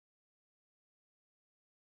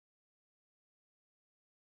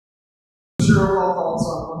your overall thoughts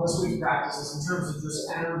on this week's practices in terms of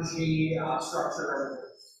just energy, structure, and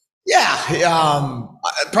Yeah,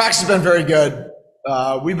 practice has been very good.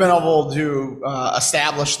 We've been able to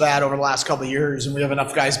establish that over the last couple of years, and we have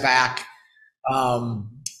enough guys back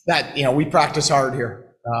that we practice hard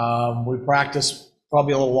here. We practice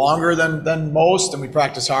probably a little longer than most, and we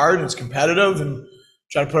practice hard, and it's competitive, and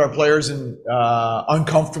try to put our players in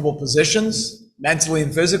uncomfortable positions mentally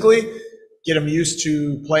and physically, get them used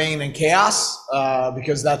to playing in chaos,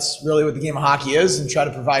 because that's really what the game of hockey is, and try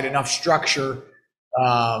to provide enough structure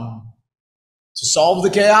to solve the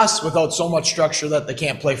chaos without so much structure that they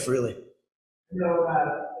can't play freely. You know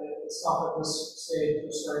that it's not at this stage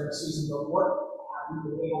of starting the season, but what have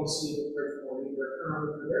you been able to see with Bridgeport, either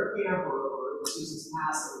currently through their camp or the season's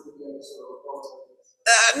past that we've been able to sort of report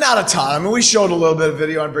on? Not a ton. I mean, we showed a little bit of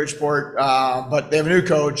video on Bridgeport, but they have a new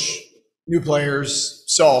coach, new players,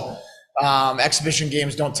 so exhibition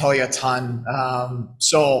games don't tell you a ton.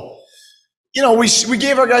 We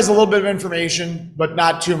gave our guys a little bit of information, but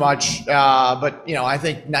not too much. But I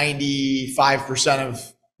think 95%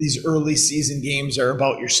 of these early season games are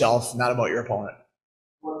about yourself, not about your opponent.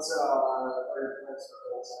 What's your plans for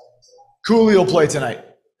goals? Cooley will play tonight.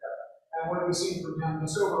 Yeah. And what have you seen from him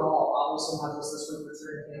just overall? Obviously, not just this week, but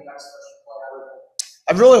during the next play.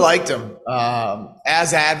 I've really liked him.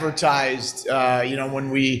 As advertised, when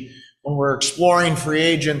we're exploring free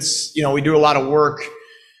agents, we do a lot of work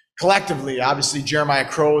collectively. Obviously, Jeremiah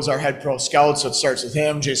Crow is our head pro scout, so it starts with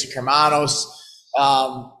him, Jason Kermanos,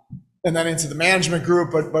 and then into the management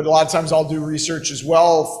group. But a lot of times I'll do research as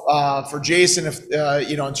well for Jason, if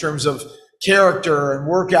in terms of character and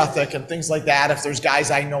work ethic and things like that. If there's guys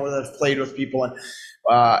I know that have played with people, and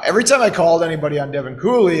every time I called anybody on Devin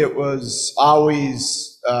Cooley, it was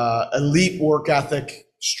always elite work ethic,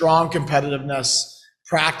 strong competitiveness,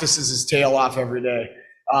 practices his tail off every day,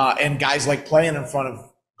 and guys like playing in front of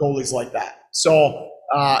goalies like that. So,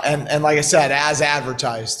 and like I said, as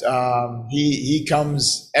advertised, he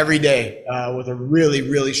comes every day with a really,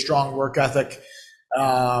 really strong work ethic.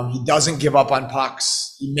 He doesn't give up on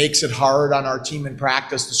pucks. He makes it hard on our team in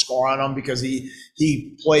practice to score on them because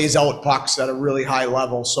he plays out pucks at a really high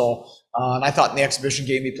level. So, and I thought in the exhibition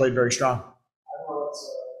game he played very strong. I know it's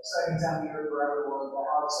an exciting time of year for everyone, but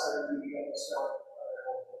how excited are you to get this started?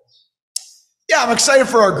 Yeah, I'm excited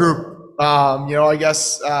for our group. I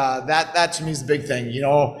guess that to me is the big thing.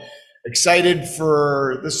 Excited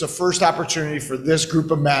for this is the first opportunity for this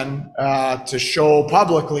group of men to show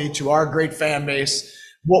publicly to our great fan base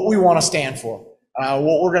what we want to stand for,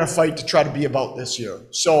 what we're going to fight to try to be about this year.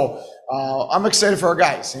 So I'm excited for our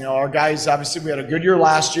guys. Our guys, obviously we had a good year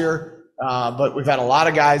last year, but we've had a lot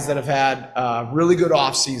of guys that have had really good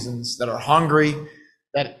off seasons, that are hungry,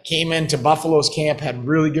 that came into Buffalo's camp, had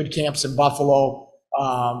really good camps in Buffalo.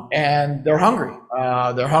 And they're hungry.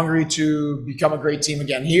 They're hungry to become a great team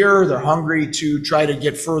again here. They're hungry to try to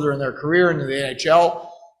get further in their career into the NHL.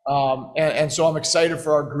 And so I'm excited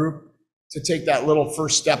for our group to take that little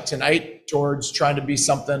first step tonight towards trying to be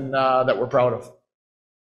something that we're proud of.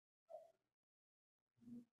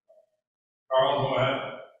 Carl, go ahead.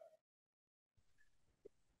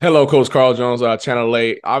 Hello, Coach Carl Jones, Channel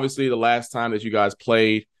 8. Obviously, the last time that you guys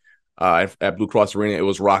played at Blue Cross Arena, it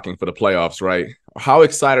was rocking for the playoffs, right? How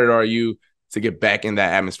excited are you to get back in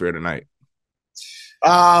that atmosphere tonight?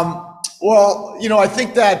 I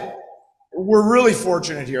think that we're really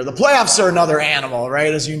fortunate here. The playoffs are another animal,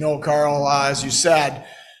 right? As you know, Carl, as you said,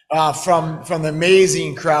 from the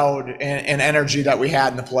amazing crowd and energy that we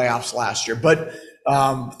had in the playoffs last year. But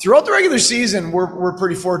throughout the regular season, we're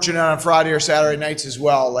pretty fortunate on Friday or Saturday nights as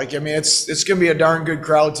well. It's going to be a darn good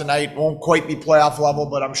crowd tonight. Won't quite be playoff level,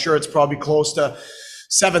 but I'm sure it's probably close to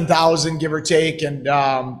 7,000, give or take. And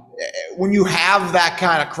when you have that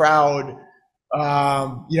kind of crowd,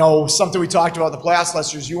 something we talked about in the playoffs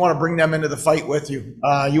last year is you want to bring them into the fight with you.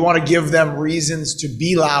 You want to give them reasons to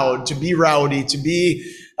be loud, to be rowdy, to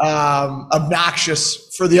be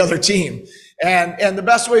obnoxious for the other team. And the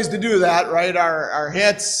best ways to do that, right, are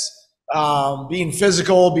hits, being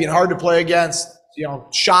physical, being hard to play against,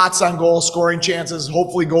 shots on goal, scoring chances,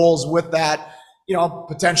 hopefully goals with that,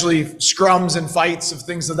 potentially scrums and fights of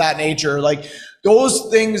things of that nature. Like those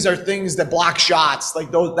things are things that block shots,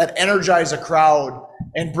 like those that energize a crowd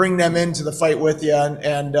and bring them into the fight with you.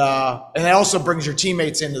 And it also brings your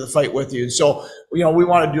teammates into the fight with you. So, we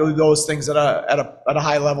want to do those things at a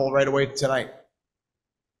high level right away tonight.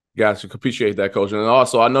 Gotcha. Appreciate that, Coach. And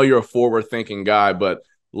also, I know you're a forward-thinking guy, but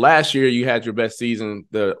last year you had your best season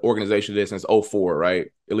the organization did since 2004, right?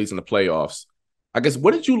 At least in the playoffs. I guess,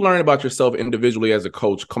 what did you learn about yourself individually as a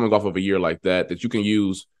coach coming off of a year like that you can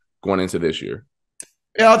use going into this year?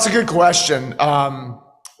 Yeah, that's a good question.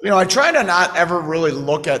 I try to not ever really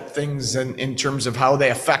look at things in terms of how they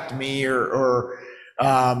affect me or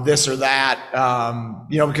this or that,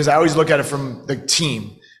 because I always look at it from the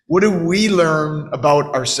team. What do we learn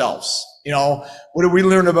about ourselves? What do we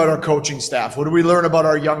learn about our coaching staff? What do we learn about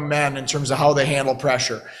our young men in terms of how they handle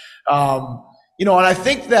pressure? And I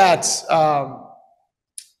think that,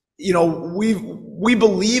 we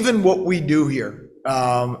believe in what we do here,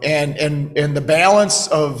 and the balance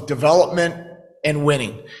of development and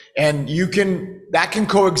winning, and that can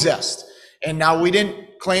coexist. And now we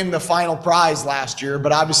didn't claim the final prize last year,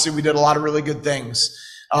 but obviously we did a lot of really good things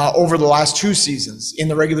over the last 2 seasons, in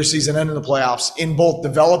the regular season and in the playoffs, in both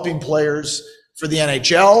developing players for the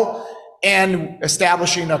NHL and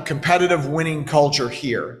establishing a competitive winning culture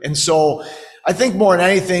here. And so I think more than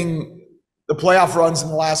anything, the playoff runs in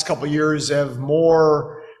the last couple of years have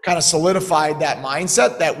more kind of solidified that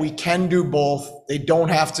mindset that we can do both. They don't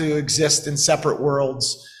have to exist in separate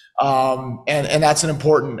worlds. And that's an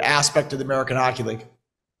important aspect of the American Hockey League.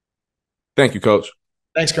 Thank you, Coach.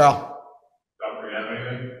 Thanks, Carl. Duffer, you have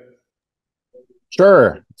anything?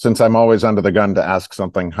 Sure. Since I'm always under the gun to ask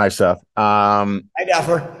something. Hi, Seth. Hi,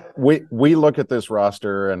 Duffer. We look at this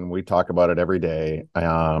roster and we talk about it every day.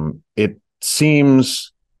 It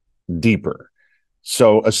seems deeper.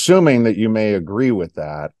 So assuming that you may agree with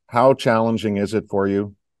that, how challenging is it for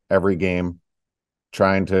you every game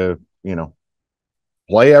trying to,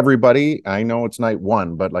 play everybody? I know it's night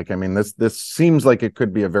one, but this seems like it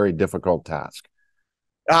could be a very difficult task.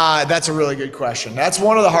 That's a really good question. That's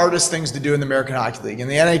one of the hardest things to do in the American Hockey League. In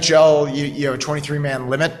the NHL, you have a 23-man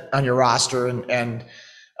limit on your roster, and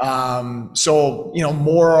so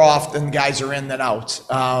more often guys are in than out.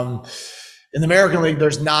 In the American League,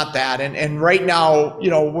 there's not that, and right now,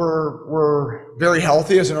 we're very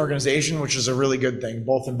healthy as an organization, which is a really good thing,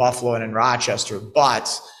 both in Buffalo and in Rochester.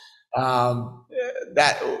 But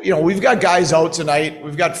we've got guys out tonight.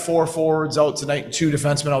 We've got 4 forwards out tonight and 2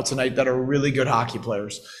 defensemen out tonight that are really good hockey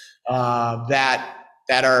players, that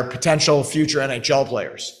are potential future NHL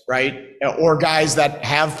players, right? Or guys that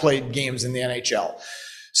have played games in the NHL.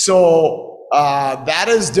 So that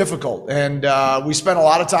is difficult. And we spent a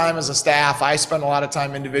lot of time as a staff. I spent a lot of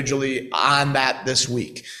time individually on that this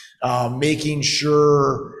week, making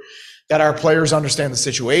sure that our players understand the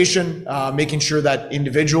situation, making sure that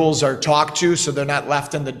individuals are talked to so they're not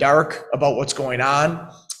left in the dark about what's going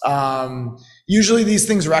on. Usually these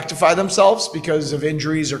things rectify themselves because of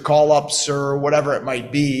injuries or call-ups or whatever it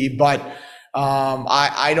might be, but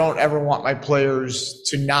I don't ever want my players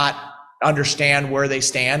to not understand where they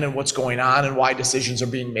stand and what's going on and why decisions are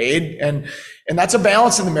being made. And that's a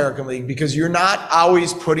balance in the American League, because you're not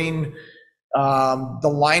always putting the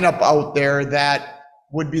lineup out there that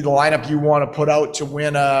would be the lineup you want to put out to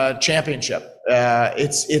win a championship.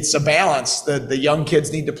 It's a balance. The young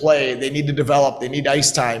kids need to play, they need to develop, they need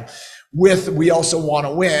ice time. We also want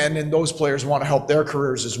to win, and those players want to help their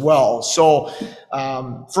careers as well. So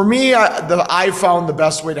for me, I found the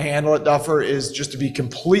best way to handle it, Duffer, is just to be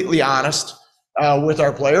completely honest with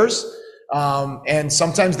our players. And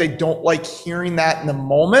sometimes they don't like hearing that in the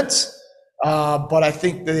moment, but I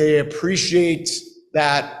think they appreciate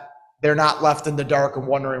that they're not left in the dark and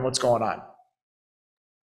wondering what's going on.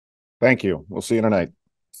 Thank you. We'll see you tonight.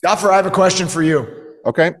 Duffer, I have a question for you.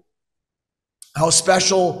 Okay. How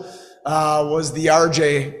special was the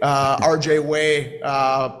RJ Way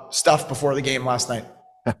stuff before the game last night?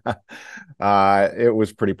 It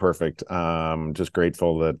was pretty perfect. Just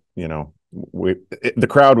grateful that, the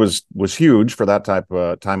crowd was huge for that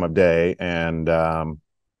time of day. And I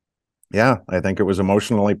think it was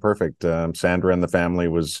emotionally perfect. Sandra and the family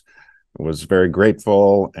was very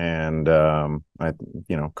grateful, and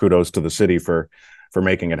kudos to the city for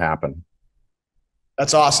making it happen.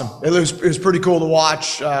 That's awesome. It was pretty cool to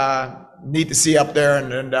watch. Neat to see up there,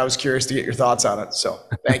 and I was curious to get your thoughts on it. So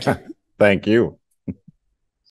thank you. Thank you.